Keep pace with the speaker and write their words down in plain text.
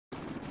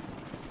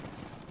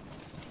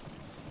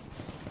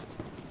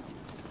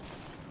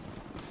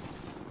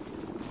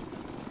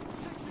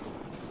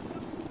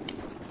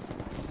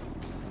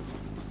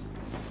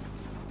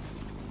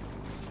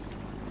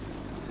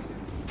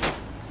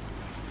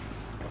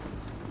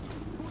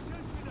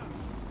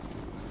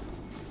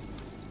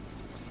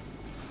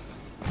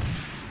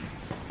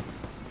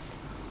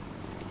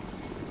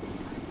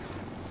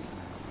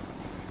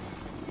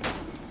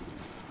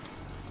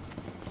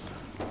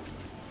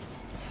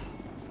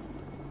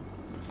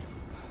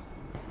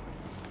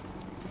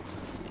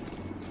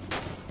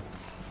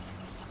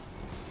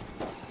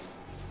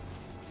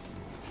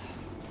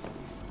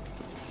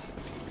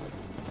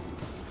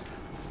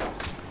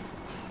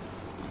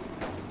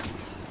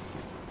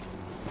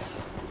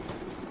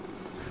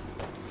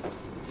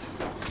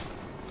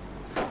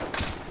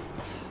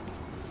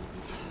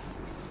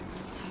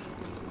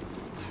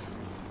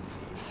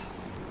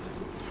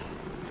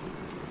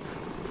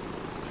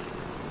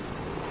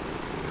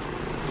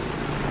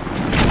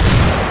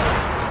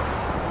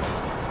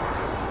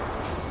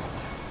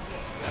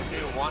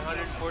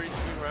43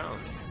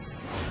 rounds.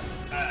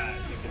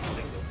 You can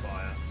single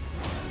fire.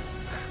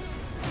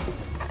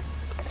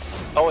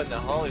 Oh, and the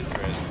Holly's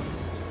red.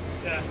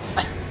 Yeah.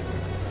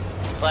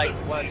 It's like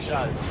one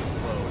shot is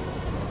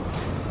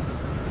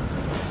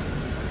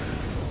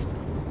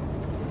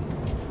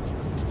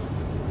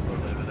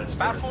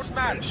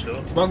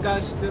slow. One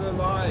guy's still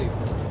alive.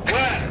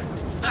 Where?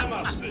 That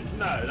must be.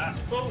 No, that's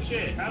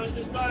bullshit. How is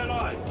this guy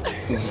alive?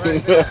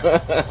 Right there.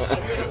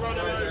 I'm gonna run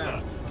him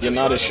over. You're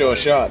not a sure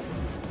shot.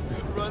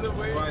 Run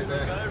away, Right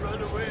there. guy,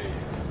 run away.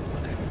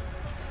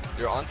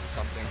 You're onto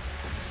something.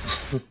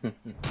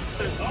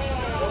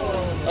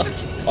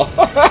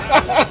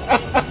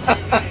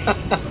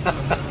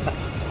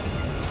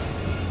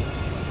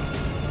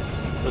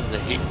 What's the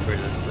heat for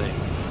this thing?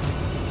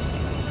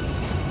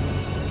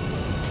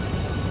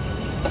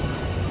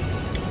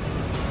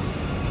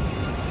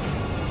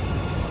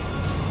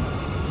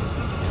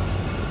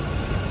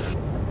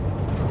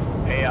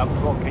 Hey,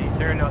 Cool, can you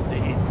turn off the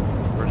heat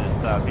for this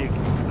vehicle,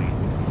 please?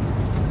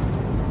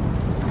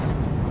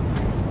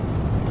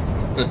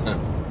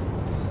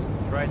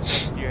 Right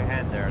next to your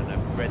hand there, the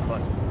red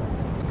button.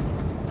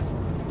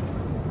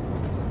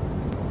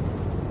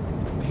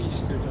 He's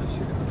still trying to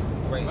shoot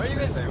him. Wait, Where are you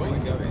guys where are you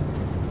going? going?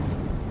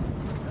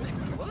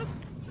 What?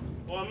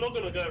 Well, I'm not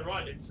gonna go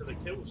right into the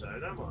kill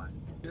zone, am I?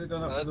 You're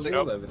going up to the Let's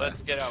wall go. over there.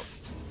 Let's get out.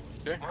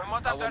 Sure.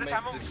 I will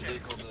make this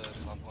vehicle the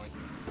spawn point.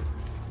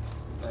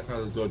 Like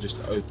how the door just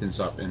opens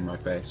up in my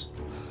face.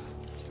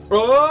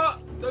 Oh!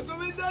 Don't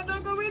go in there!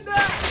 Don't go in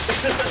there!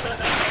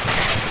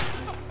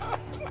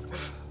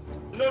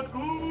 Not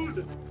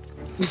good!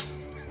 It's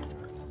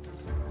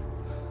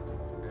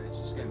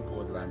just getting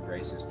borderline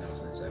racist now,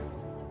 since then.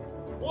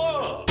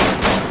 What?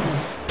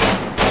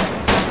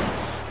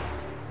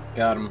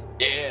 Got him.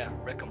 Yeah.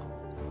 Wreck 'em.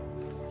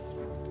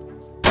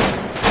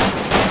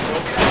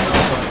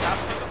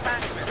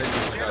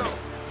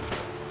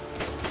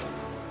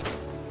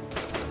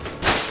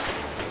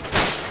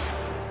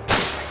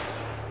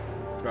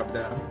 Drop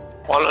down.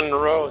 One on the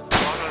road.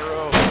 One on the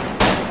road.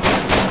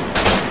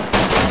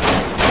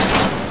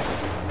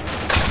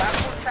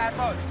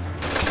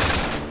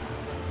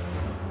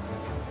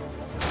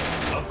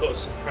 I've got a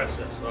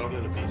suppressor, so I'm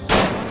gonna be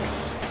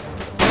savage.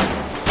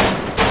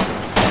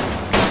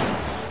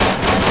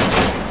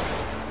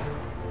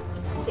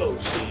 Go,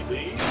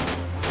 CB.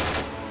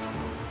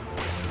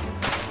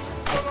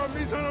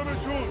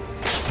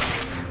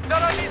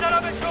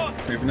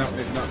 Moving up,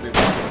 moving up, moving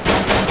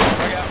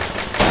up.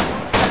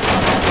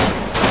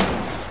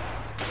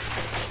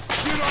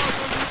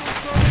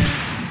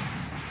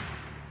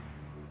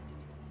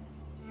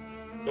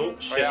 Oh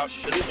shit,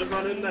 shouldn't have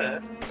run in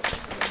there.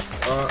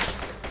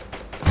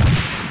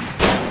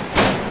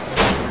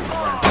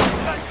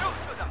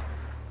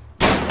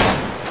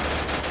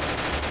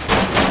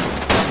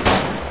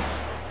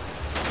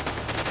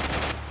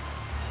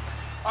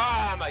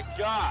 Oh my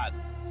god!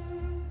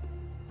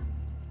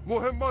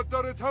 مهمات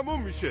داره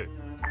تموم میشه.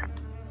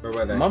 Where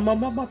were they?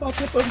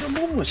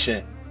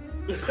 Shit.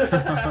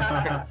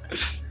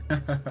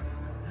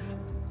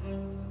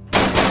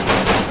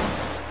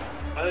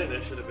 I think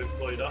they should have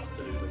employed us to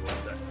do the one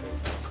second.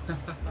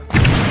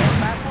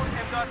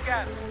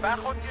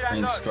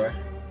 Main square.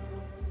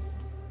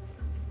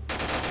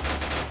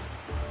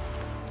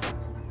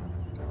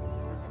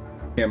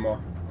 Here more.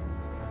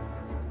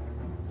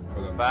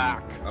 Hold on.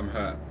 Back. I'm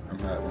hurt. I'm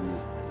hurt.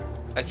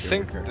 I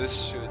think this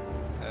should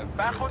have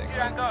everything.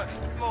 Right,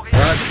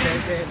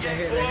 they're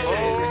here.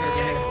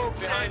 Oh,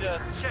 behind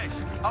us.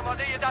 Oh, I'm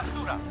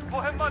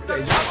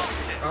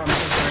so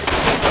sorry.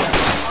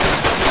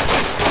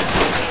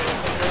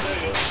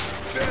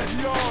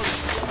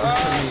 Just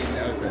put me in the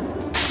open.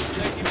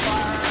 Taking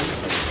fire.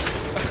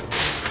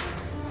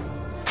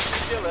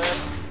 Kill him.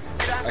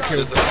 I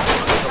killed him.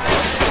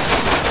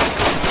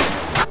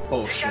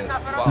 Oh shit.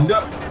 Wow. No.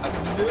 I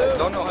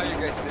don't know how you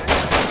get this.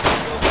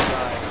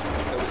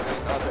 There was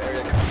another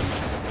area coming.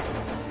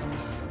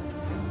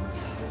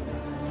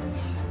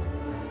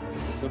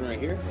 This one right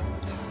here?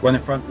 One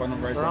in front, one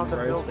on right, Around one the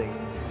on right. building.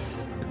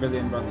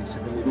 Civilian running,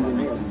 civilian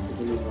running.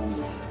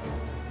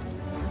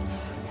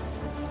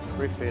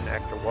 Briefly in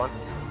Actor 1.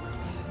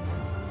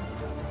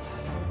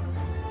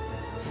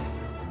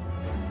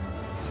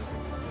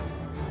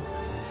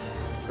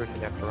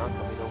 Briefly Actor 1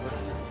 coming over.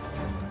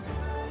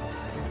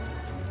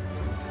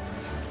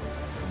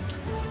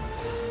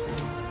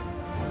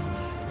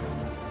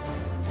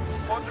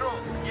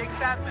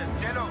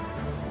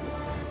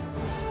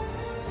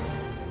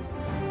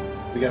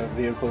 We got a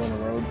vehicle on the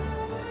road.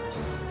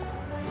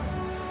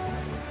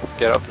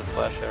 Get up to the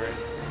flash area.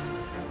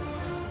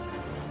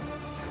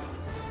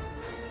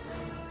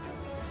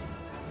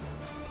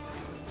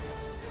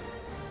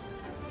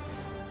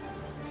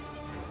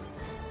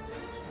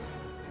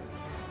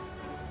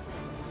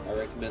 I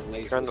recommend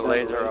laser. Turn the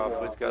laser off.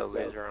 Who's got a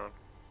laser on?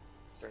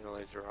 Turn the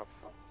laser off.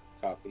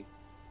 Copy.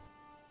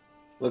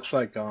 Looks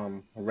like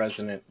a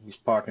resident. He's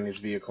parking his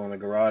vehicle in the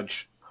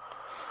garage.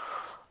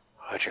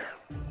 Roger.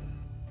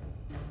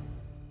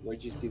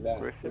 Where'd you see that?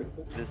 Griffin,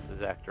 this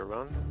is Actor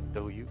 1.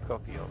 Do you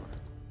copy over?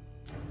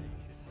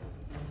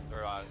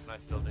 Or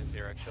nice buildings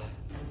here actually.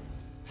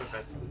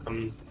 Okay.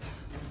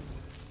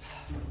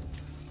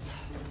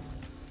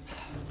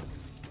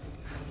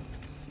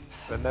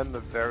 Remember,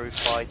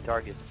 verify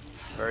target.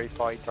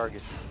 Verify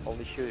target.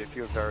 Only shoot if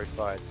you're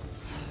verified.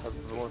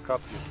 Everyone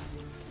copy.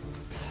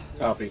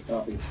 Copy,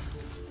 copy.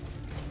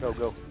 Go,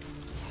 go.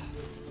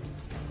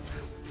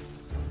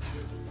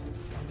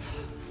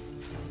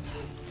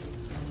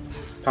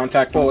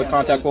 Contact forward,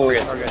 contact forward.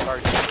 Target,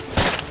 target.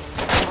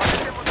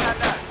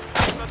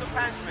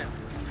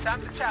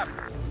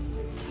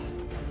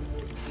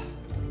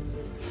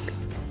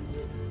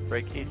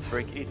 Break it,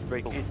 break it,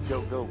 break it.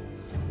 Go, go.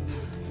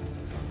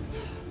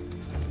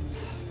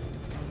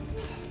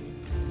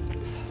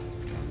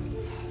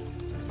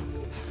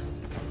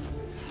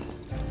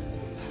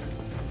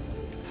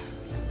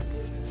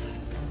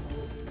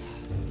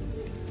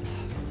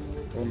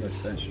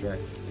 Almost done straight.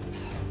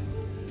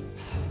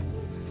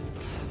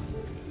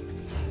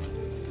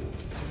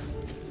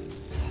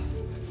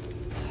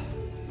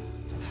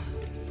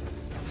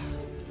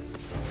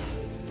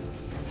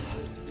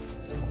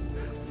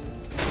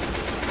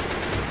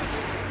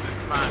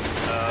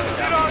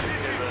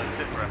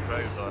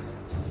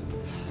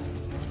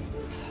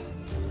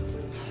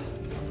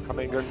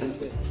 Coming, Griffin.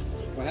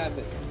 What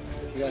happened?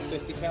 You got a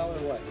 50 cal or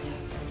what?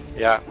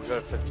 Yeah, we got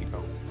a 50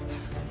 cal.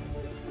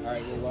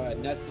 Alright, well,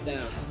 nuts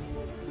down.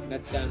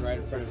 Nuts down right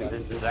in front of us.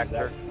 This is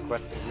Actor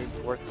requesting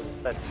reinforcements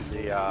set to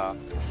the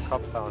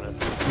compound.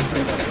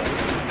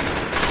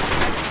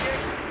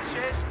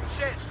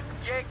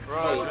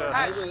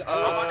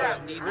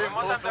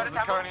 Reinforcements are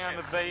currently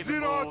unavailable. They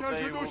will be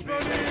available in a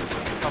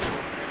couple of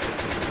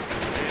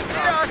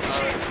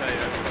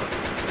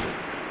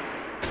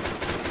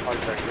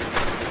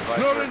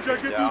Lorenza,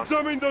 che tu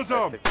zusammen da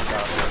sam!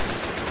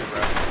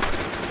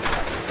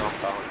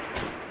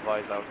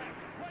 Right,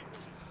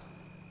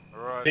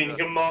 Think you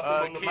can mark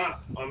them on the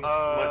map? I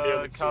might be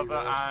able to cover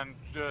and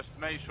just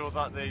make sure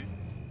that the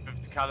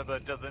 50 caliber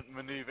doesn't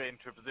maneuver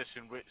into a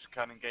position which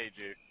can engage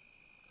you.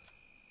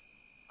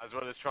 As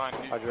well as trying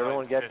to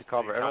Everyone get to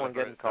cover, everyone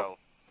get in cover.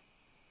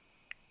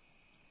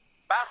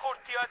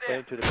 Get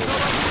into the building.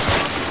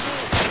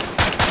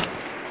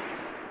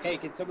 Hey,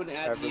 can someone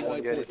add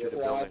Everyone get into the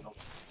building.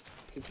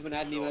 Can someone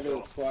add Nemo to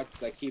the squad?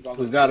 Because I keep on...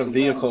 We've got a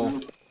vehicle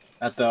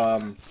at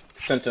the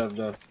center of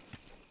the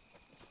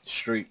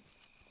street.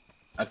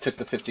 I took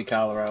the 50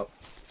 cal out.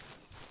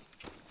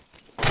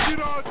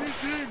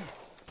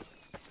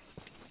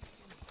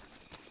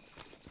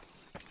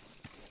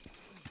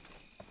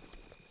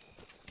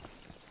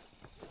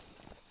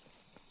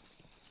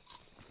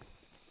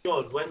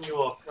 God, when you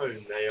are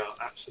prone, they are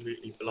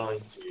absolutely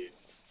blind to you.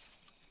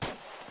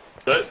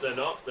 No, they're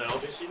not. They're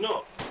obviously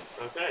not.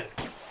 Okay.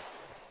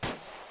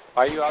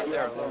 Are you out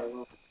there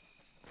alone?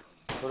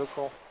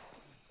 Protocol.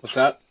 What's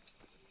that?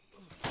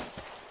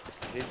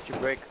 Need to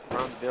break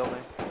around the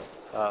building,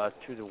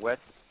 to the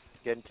west,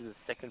 get into the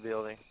second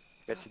building,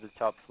 get to the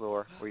top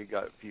floor where you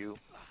got view.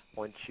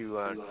 Once you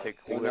take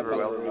whoever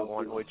else you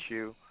want with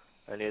you,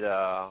 I need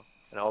an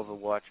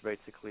overwatch,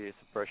 basically a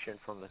suppression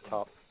from the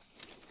top.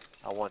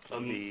 I want to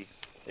see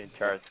the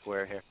entire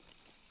square here.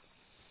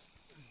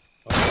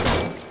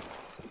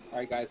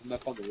 Alright guys, I'm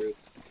up on the roof.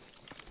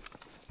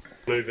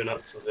 Moving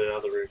up to the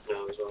other roof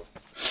now as well.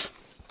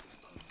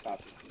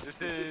 Copy. This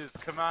is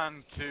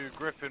command to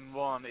Griffin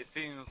 1. It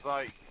seems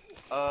like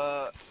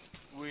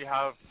we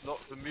have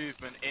lots of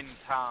movement in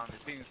town.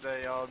 It seems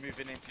they are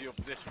moving into your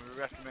position. We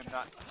recommend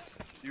that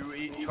you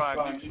try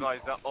and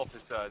neutralize that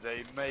officer.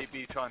 They may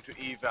be trying to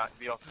evac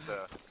the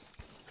officer.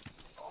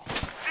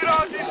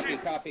 Copy,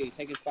 copy.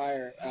 Taking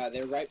fire.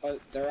 They're right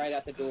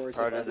at the doors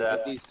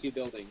of these two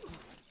buildings.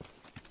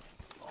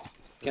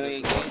 Can I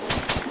engage?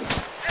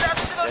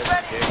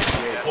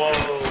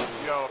 Whoa!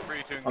 You are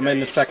free to engage. I'm in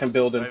the second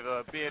building.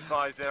 Be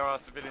advised there are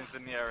civilians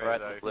in the area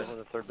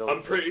though.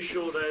 I'm pretty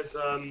sure there's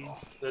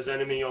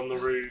enemy on the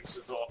roofs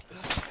of the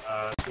office,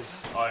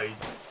 because I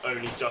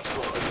only just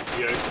got into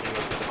the opening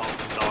of the top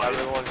and died.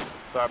 Everyone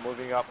start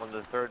moving up on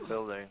the third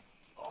building.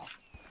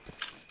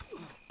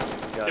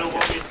 Still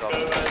want me to go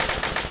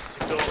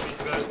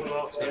as the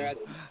marksman?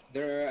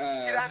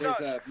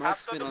 There's a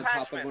marksman on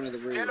top of one of the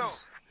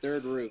roofs.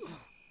 Third roof.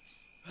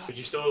 Would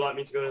you still like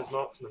me to go as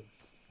marksman?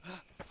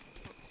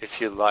 If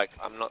you like,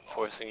 I'm not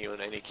forcing you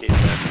in any case.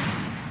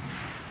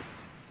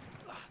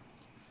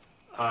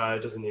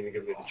 It doesn't even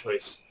give me the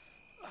choice.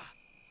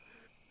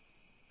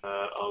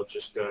 I'll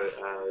just go as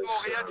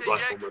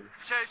rifleman.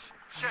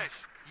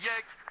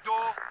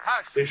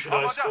 Who should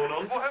I spawn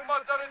on?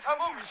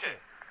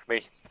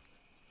 Me.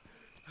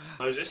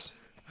 Moses?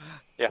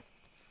 Yeah.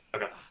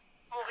 Okay.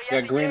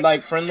 Yeah, green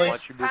light friendly?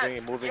 Once you're moving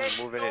in.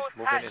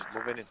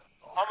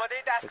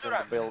 It's in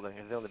the building,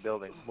 it's in the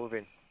building. Move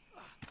in.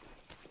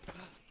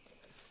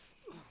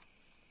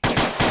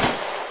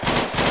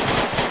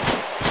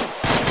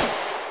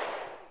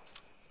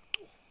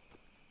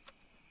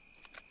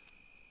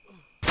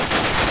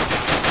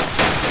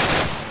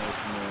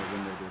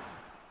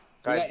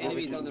 Guys, move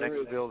into the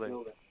next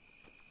building.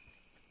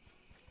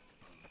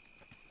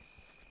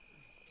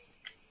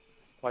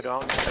 I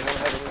don't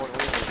have anyone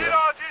moving.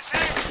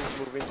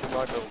 move into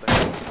my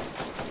building.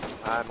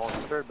 I'm on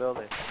the third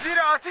building.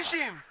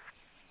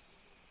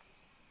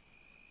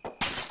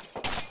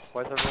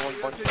 Why is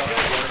everyone bunched up?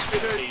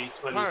 50,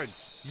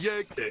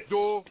 26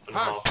 and a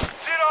half.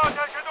 زیر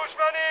آتش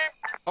دشمنی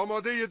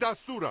آماده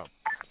دستورم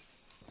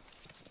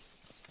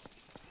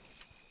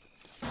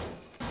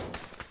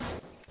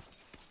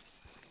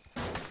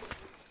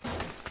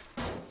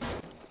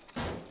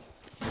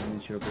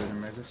Need your building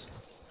measures.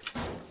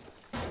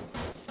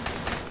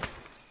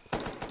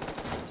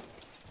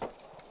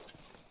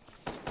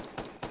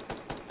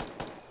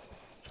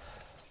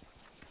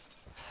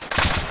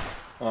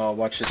 Oh,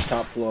 watch this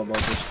top floor,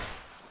 Moses.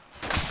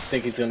 I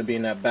think he's gonna be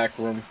in that back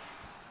room.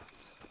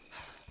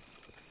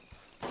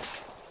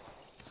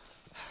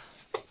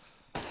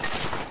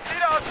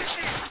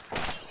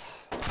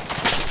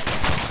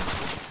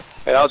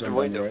 Get out the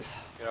window.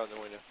 Get out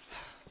the window.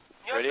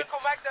 Ready?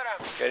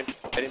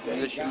 Get in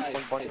position.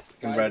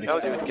 I'm ready. No,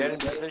 dude, get in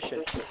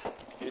position.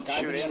 You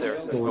shoot in there.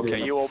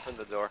 Okay, you open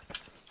the door.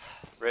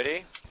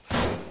 Ready?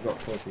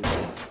 Got 4 people.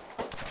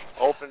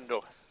 Open the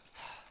door.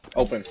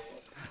 Open.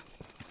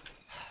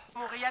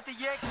 موقعیت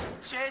 1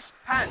 6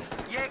 5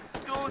 1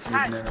 2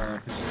 Leaving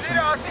 8 in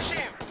our position.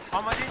 زیر آتشیم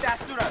آماده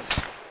دستور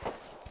است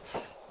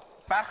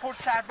برخورد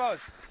سرباز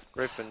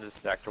Griffin, this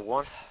is Sector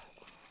 1.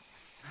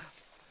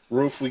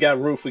 Roof, we got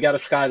roof, we got a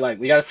skylight,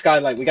 we got a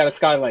skylight, we got a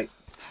skylight.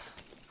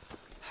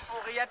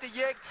 موقعیت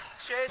 1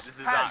 6 This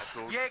is 5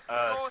 actual, 1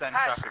 send 2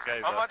 traffic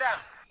 8 over. آمادم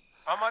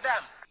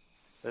آمادم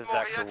This is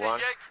Sector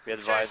 1. Be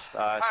advised,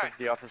 since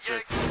the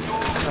officers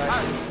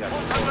inside, you got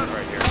one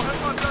right here.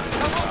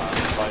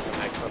 Find the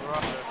next one.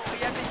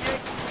 موقعیت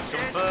 1 6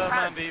 Confirm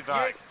 5 and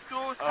evac. 1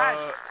 2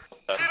 8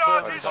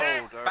 Confirm and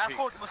hold. I repeat,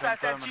 برخورد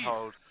مسلسل confirm and چی؟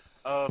 hold.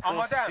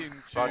 آمادم. Force seem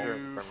Roger, to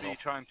be criminal.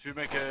 trying to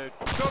make a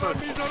دارم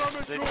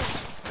میزنمشون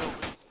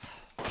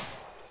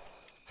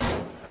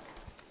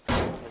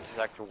This is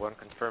Sector 1.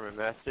 Confirm a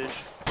message.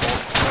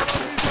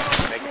 دارم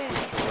Make میزنمشون a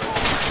switch to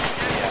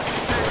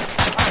work.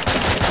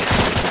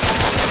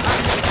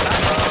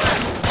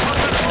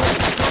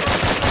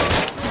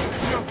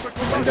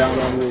 I'm down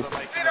on roof.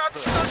 زیر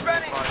آتش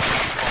دشمنی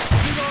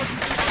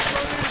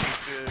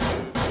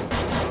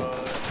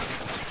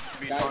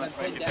Guys, I'm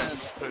pinned down.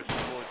 push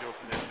towards your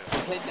position.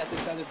 I'm pinned at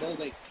this other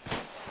building.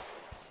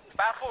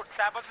 برخورد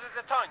سرباز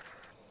ضد تانک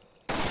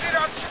زیر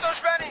آتش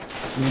دشمنی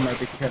You might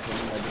be careful,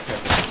 you might be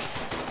careful.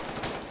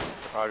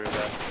 Roger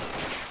that.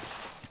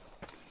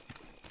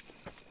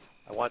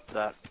 I want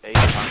that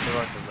 8-pounder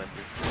rifleman.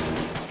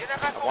 یه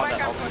نفر I want that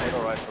کمکم کنه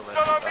tornado rifleman.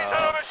 دارم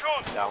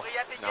میزنمشون Down.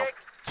 موقعیت No. 1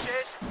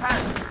 6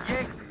 5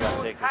 1 You got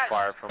 2 taking 8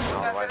 fire from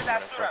another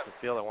rifleman across the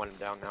field. I want him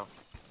down now.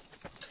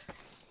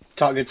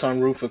 Targets on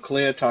roof are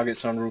clear,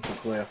 targets on roof are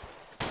clear.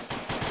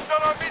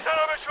 دارم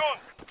میزنمشون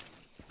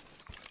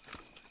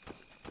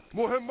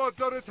مهمات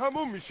داره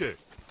تموم میشه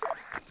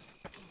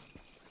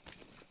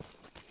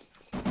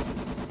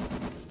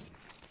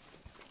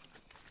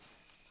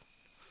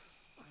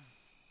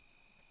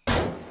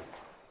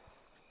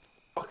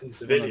Fucking One on the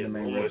civilian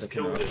main road almost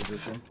looking at killed our him.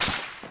 position.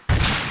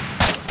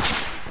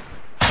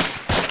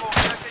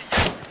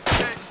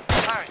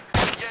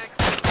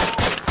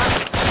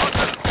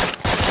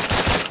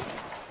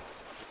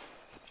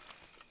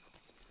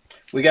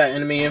 We got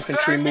enemy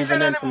infantry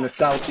moving in from the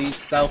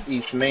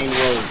southeast main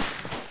road.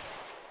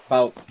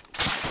 About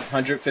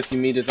 150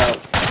 meters out.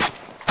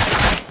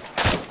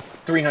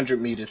 300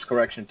 meters,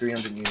 correction,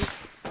 300 meters.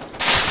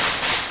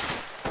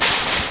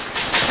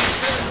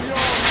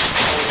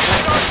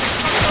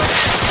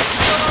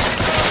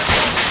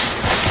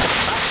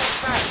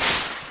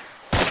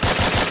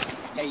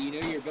 Hey, you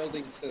know your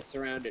building's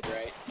surrounded,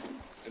 right?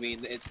 I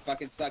mean, it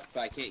fucking sucks,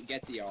 but I can't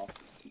get to y'all.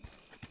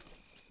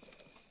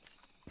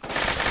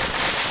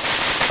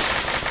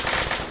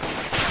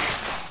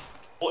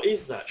 What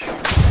is that shit?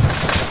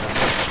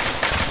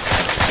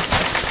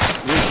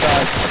 Weak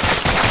side.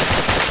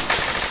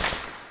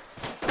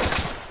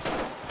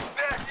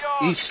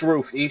 East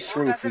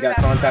roof. We got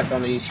contact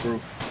on the east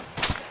roof.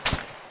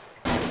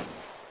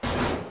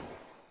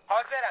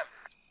 حاضرم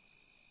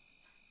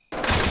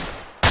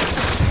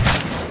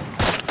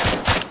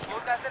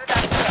منتظر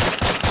دستورم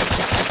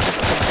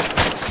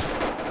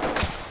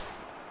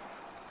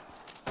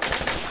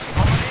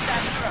آماده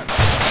دستورم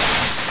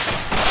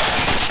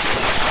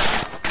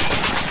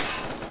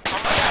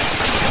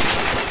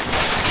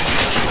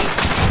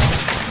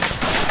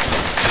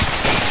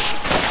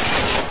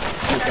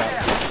Look out,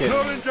 you're kidding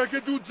me. نارنجک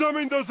دود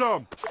زمین دازم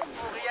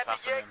موقعیت 1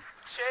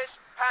 6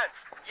 5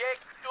 1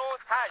 2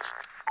 8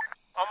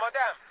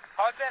 آمادم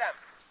حاضرم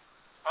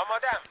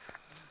آمادم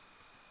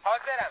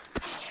حاضرم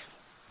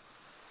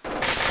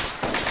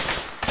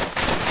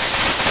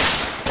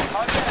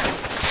حاضرم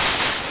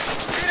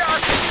زیر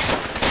آتش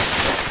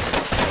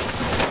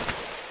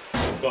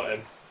Got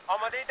him.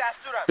 آماده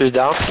دستورم He's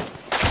down.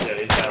 Yeah,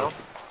 he's down.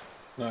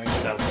 Nice.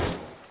 He's down.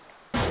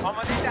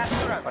 آماده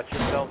دستورم Watch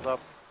yourselves up.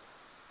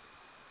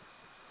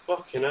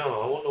 Fucking hell,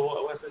 I wonder what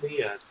weapon he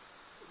had.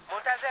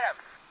 منتظرم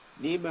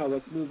Nemo,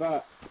 let's move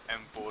up.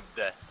 M4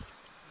 death.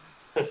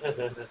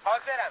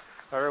 حاضرم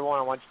Everyone,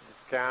 I want you to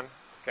scan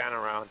scan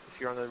around. If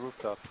you're on the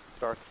rooftop,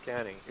 start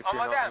scanning. If Oh,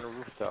 you're not on madame. the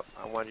rooftop,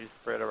 I want you to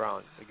spread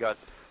around. We got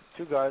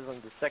 2 guys on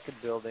the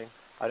second building.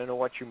 I don't know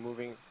what you're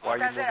moving, why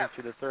you're moving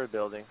to the third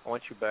building. I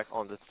want you back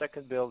on the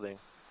second building.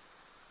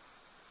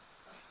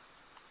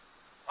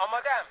 Oh,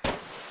 madame.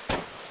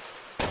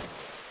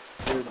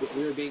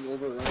 We were being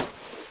overrun.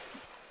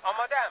 Oh,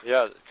 madame.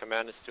 Yeah, the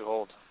command is to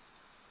hold.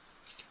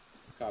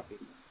 Copy.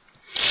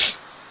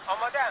 Oh,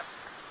 madame.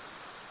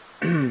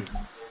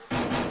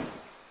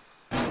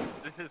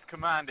 This is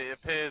command. It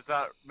appears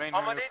that main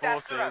Amade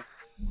forces,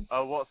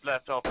 Dastura. what's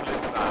left are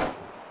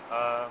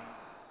Palistan.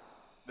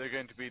 They're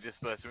going to be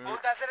dispersed.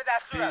 Muntazir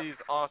Dastura. Please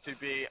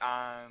R2B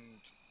and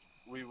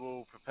we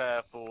will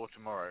prepare for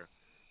tomorrow.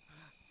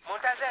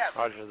 Muntazirem.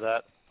 Roger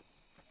that.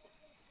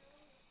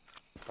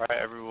 Alright,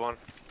 everyone,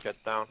 get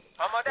down.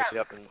 Oh, madame. Get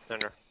up in the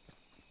center.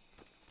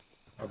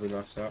 I'll be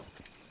last out.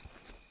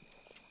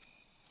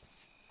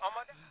 Oh,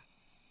 madame.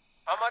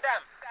 Oh,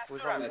 madame.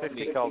 Who's Dastura. on the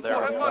 50 cal there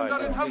on the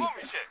side?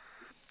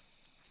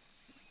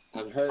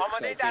 I'm hurt, so I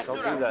Amade can't Don't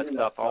Dastura. do that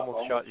stuff, I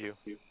almost shot you.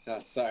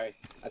 Oh, sorry.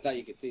 I thought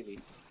you could see me.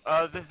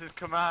 This is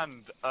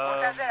command.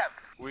 Muntazirem.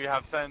 We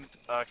have sent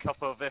a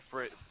couple of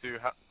Ifrits to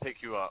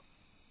pick you up.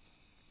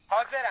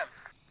 Hazirem.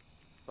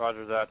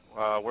 Roger that.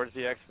 Where's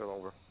the exfil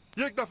over?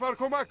 یک نفر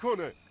کمک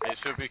کنه. It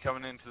should be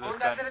coming into the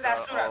Muntazir center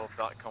Dastura. of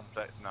that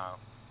complex now.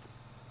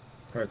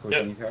 Very cool,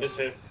 Yep, Nico. it's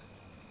here.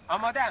 Oh,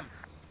 madame.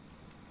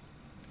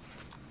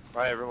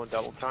 Alright, everyone,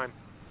 double time.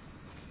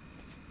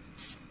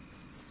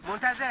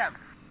 Muntazirem.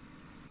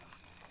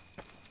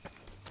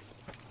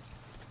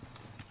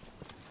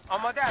 Oh,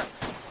 madame.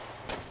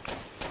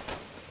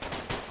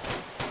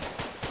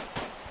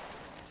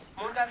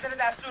 Muntazir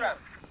Dasturem.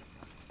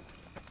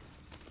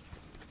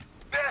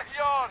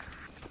 مهیار.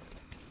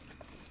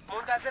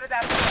 منتظر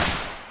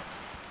دستورم.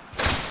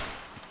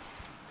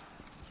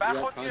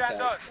 برخود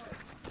تیرانداز.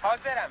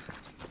 حاضرم.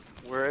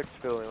 We're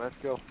exfilling, let's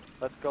go.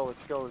 Let's go,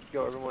 let's go, let's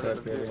go. Everyone in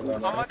the vehicle.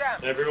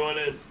 آمادم. Everyone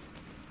in.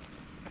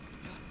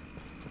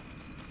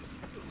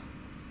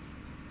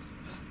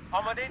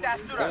 آماده Is that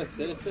a دستورم.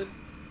 citizen?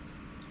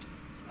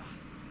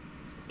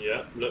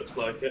 Yeah, looks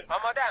like it.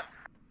 آمادم.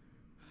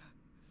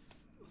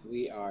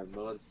 We are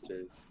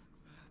monsters.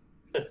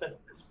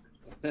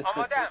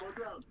 آمادم.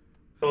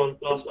 Come on,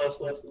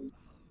 last.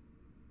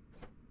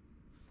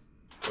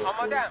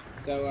 آمادم.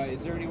 So,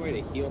 is there any way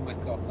to heal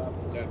myself up?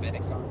 Is there a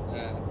medic on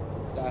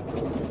stuff?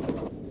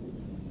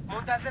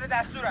 منتظر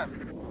دستورم.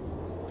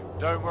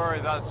 Don't worry,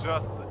 that's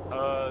just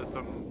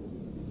some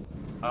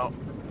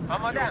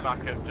آمادم.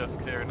 backup just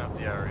clearing up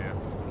the area.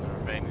 The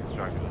remaining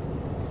stragglers.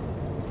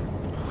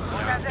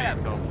 منتظرم.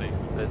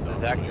 This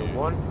is Actor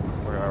 1,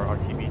 for our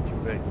RTB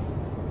 2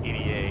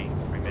 EDA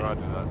remaining.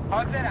 Roger that.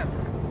 حاضرم.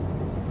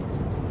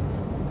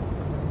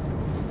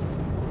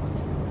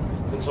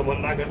 Can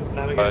someone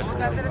navigate?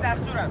 منتظر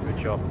دستورم. Good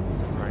job.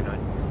 Very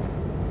nice.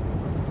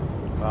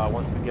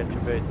 Once we get to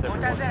base,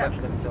 everyone touch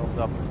themselves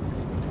up.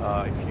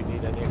 If you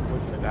need any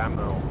equipment,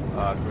 ammo,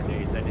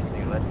 grenades,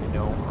 anything, let me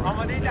know.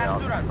 آماده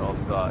دستورم. Of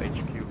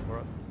HQ.